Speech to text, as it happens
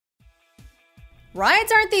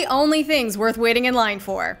Rides aren't the only things worth waiting in line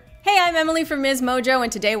for. Hey, I'm Emily from MsMojo,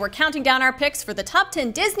 and today we're counting down our picks for the top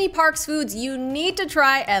 10 Disney Parks foods you need to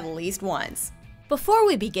try at least once. Before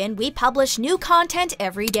we begin, we publish new content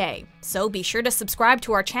every day, so be sure to subscribe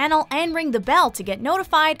to our channel and ring the bell to get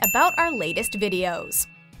notified about our latest videos.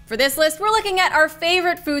 For this list, we're looking at our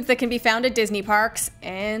favorite foods that can be found at Disney parks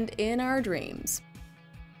and in our dreams.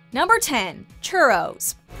 Number 10.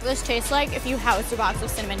 Churros. This tastes like if you housed a box of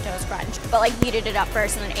Cinnamon Toast Crunch, but like heated it up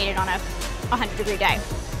first and then ate it on a 100-degree day.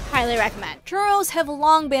 Highly recommend. Churros have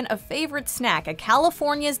long been a favorite snack at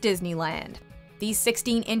California's Disneyland. These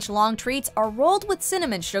 16-inch long treats are rolled with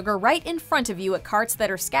cinnamon sugar right in front of you at carts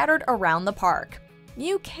that are scattered around the park.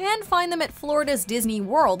 You can find them at Florida's Disney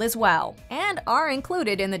World as well, and are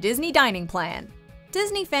included in the Disney dining plan.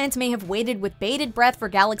 Disney fans may have waited with bated breath for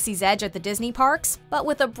Galaxy's Edge at the Disney parks, but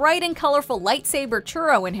with a bright and colorful lightsaber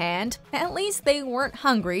churro in hand, at least they weren't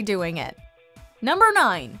hungry doing it. Number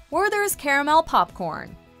 9. Werther's Caramel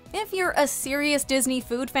Popcorn. If you're a serious Disney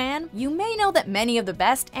food fan, you may know that many of the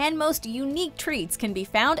best and most unique treats can be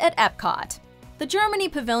found at Epcot. The Germany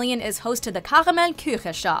Pavilion is host to the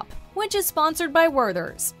Karamellküche shop, which is sponsored by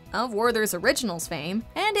Werther's, of Werther's Originals fame,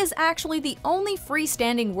 and is actually the only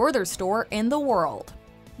freestanding Werther's store in the world.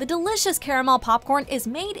 The delicious caramel popcorn is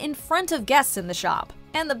made in front of guests in the shop,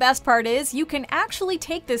 and the best part is you can actually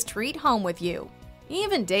take this treat home with you.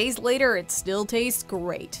 Even days later, it still tastes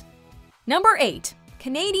great. Number 8.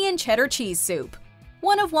 Canadian Cheddar Cheese Soup.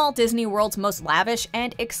 One of Walt Disney World's most lavish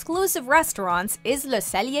and exclusive restaurants is Le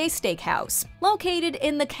Cellier Steakhouse, located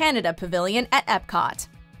in the Canada Pavilion at Epcot.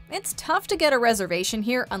 It's tough to get a reservation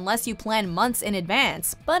here unless you plan months in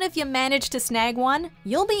advance, but if you manage to snag one,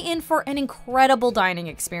 you'll be in for an incredible dining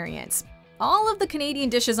experience. All of the Canadian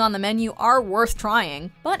dishes on the menu are worth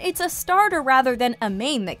trying, but it's a starter rather than a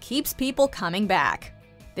main that keeps people coming back.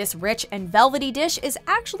 This rich and velvety dish is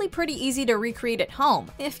actually pretty easy to recreate at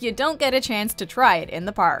home if you don't get a chance to try it in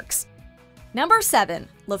the parks. Number 7.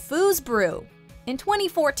 LeFou's Brew. In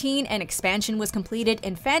 2014, an expansion was completed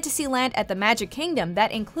in Fantasyland at the Magic Kingdom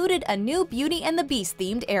that included a new Beauty and the Beast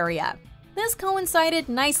themed area. This coincided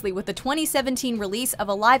nicely with the 2017 release of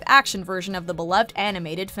a live-action version of the beloved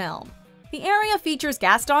animated film. The area features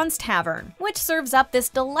Gaston's Tavern, which serves up this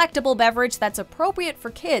delectable beverage that's appropriate for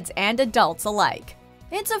kids and adults alike.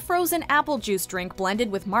 It's a frozen apple juice drink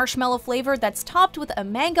blended with marshmallow flavor that's topped with a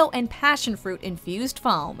mango and passion fruit infused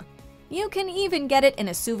foam. You can even get it in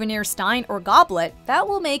a souvenir stein or goblet that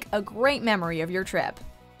will make a great memory of your trip.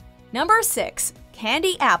 Number 6.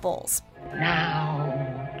 Candy Apples.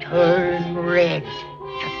 Now turn red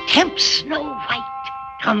to tempt Snow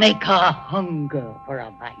White to make her hunger for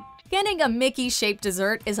a bite. Getting a Mickey-shaped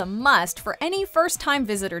dessert is a must for any first-time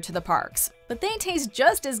visitor to the parks, but they taste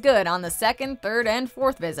just as good on the second, third, and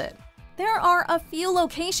fourth visit. There are a few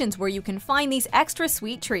locations where you can find these extra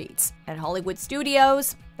sweet treats at Hollywood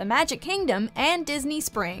Studios, the Magic Kingdom, and Disney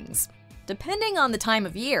Springs. Depending on the time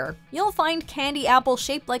of year, you'll find candy apples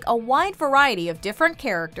shaped like a wide variety of different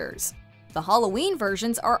characters. The Halloween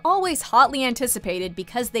versions are always hotly anticipated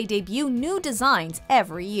because they debut new designs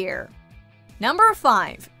every year. Number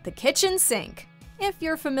 5. The Kitchen Sink. If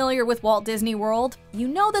you're familiar with Walt Disney World, you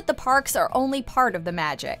know that the parks are only part of the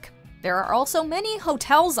magic. There are also many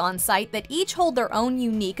hotels on site that each hold their own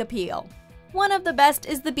unique appeal. One of the best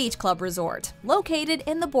is the Beach Club Resort, located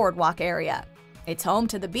in the Boardwalk area. It's home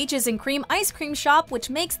to the Beaches and Cream ice cream shop, which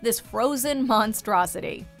makes this frozen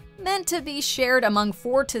monstrosity. Meant to be shared among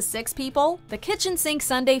 4 to 6 people, the Kitchen Sink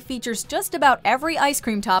Sundae features just about every ice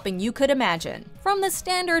cream topping you could imagine, from the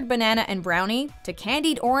standard banana and brownie to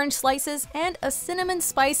candied orange slices and a cinnamon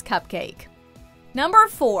spice cupcake. Number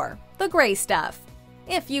 4. The Gray Stuff.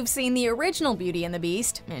 If you've seen the original Beauty and the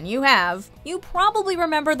Beast, and you have, you probably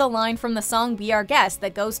remember the line from the song Be Our Guest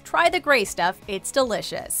that goes, "Try the gray stuff, it's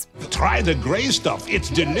delicious." Try the gray stuff, it's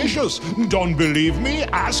delicious. Don't believe me?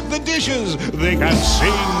 Ask the dishes. They can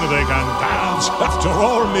sing, they can dance. After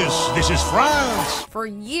all, miss, this is France. For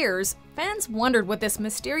years, fans wondered what this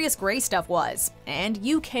mysterious gray stuff was, and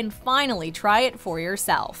you can finally try it for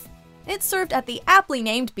yourself. It's served at the aptly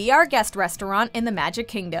named Be Our Guest restaurant in the Magic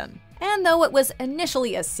Kingdom. And though it was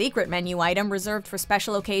initially a secret menu item reserved for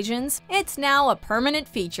special occasions, it's now a permanent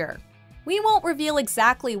feature. We won't reveal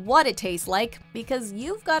exactly what it tastes like because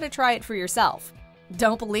you've got to try it for yourself.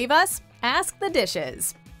 Don't believe us? Ask the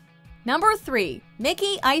dishes. Number 3.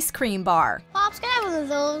 Mickey Ice Cream Bar. Pops, can I have one of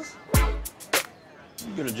those?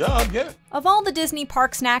 You get a job, yeah. Of all the Disney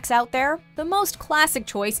park snacks out there, the most classic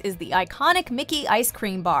choice is the iconic Mickey Ice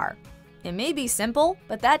Cream Bar. It may be simple,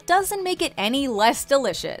 but that doesn't make it any less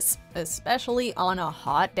delicious, especially on a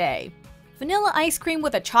hot day. Vanilla ice cream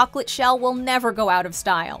with a chocolate shell will never go out of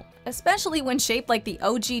style, especially when shaped like the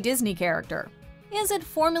OG Disney character. Is it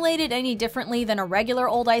formulated any differently than a regular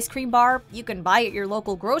old ice cream bar you can buy at your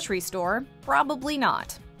local grocery store? Probably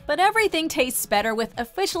not. But everything tastes better with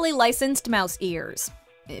officially licensed mouse ears.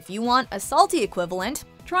 If you want a salty equivalent,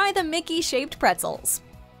 try the Mickey-shaped pretzels.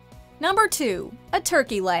 Number 2. A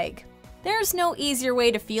turkey leg. There's no easier way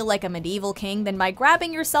to feel like a medieval king than by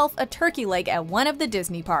grabbing yourself a turkey leg at one of the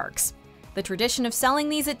Disney parks. The tradition of selling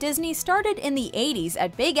these at Disney started in the 80s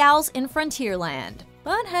at Big Al's in Frontierland,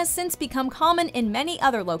 but has since become common in many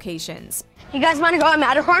other locations. You guys want to go on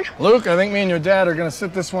Matterhorn? Luke, I think me and your dad are gonna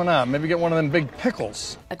sit this one out. Maybe get one of them big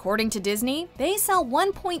pickles. According to Disney, they sell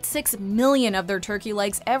 1.6 million of their turkey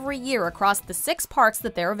legs every year across the 6 parks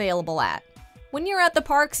that they're available at. When you're at the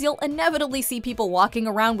parks, you'll inevitably see people walking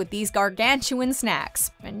around with these gargantuan snacks,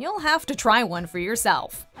 and you'll have to try one for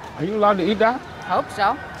yourself. Are you allowed to eat that? Hope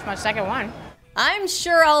so. It's my second one. I'm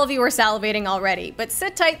sure all of you are salivating already, but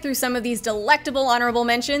sit tight through some of these delectable honorable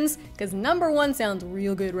mentions, because number 1 sounds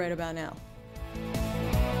real good right about now.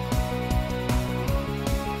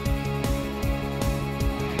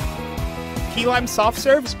 Key lime soft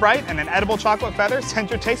serve, Sprite, and an edible chocolate feather send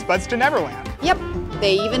your taste buds to Neverland. Yep,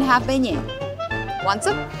 they even have beignet. Want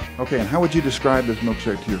some? Okay, and how would you describe this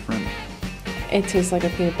milkshake to your friends? It tastes like a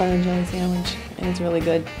peanut butter and jelly sandwich, and it's really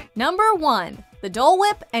good. Number 1. The Dole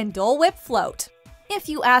Whip and Dole Whip Float. If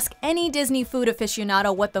you ask any Disney food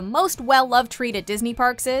aficionado what the most well-loved treat at Disney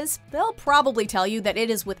parks is, they'll probably tell you that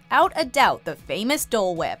it is without a doubt the famous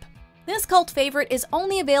Dole Whip. This cult favorite is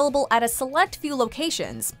only available at a select few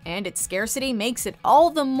locations, and its scarcity makes it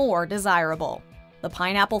all the more desirable. The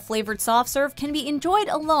pineapple-flavored soft serve can be enjoyed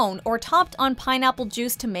alone or topped on pineapple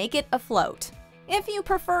juice to make it a float. If you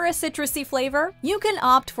prefer a citrusy flavor, you can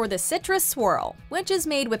opt for the Citrus Swirl, which is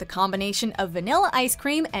made with a combination of vanilla ice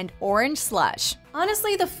cream and orange slush.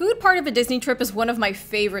 Honestly, the food part of a Disney trip is one of my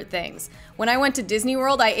favorite things. When I went to Disney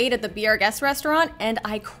World, I ate at the Be Our Guest restaurant, and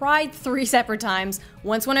I cried 3 separate times.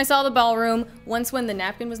 Once when I saw the ballroom, once when the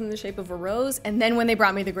napkin was in the shape of a rose, and then when they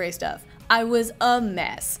brought me the gray stuff. I was a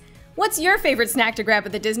mess. What's your favorite snack to grab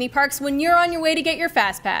at the Disney parks when you're on your way to get your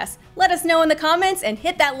Fast Pass? Let us know in the comments and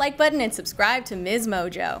hit that like button and subscribe to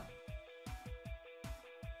MsMojo.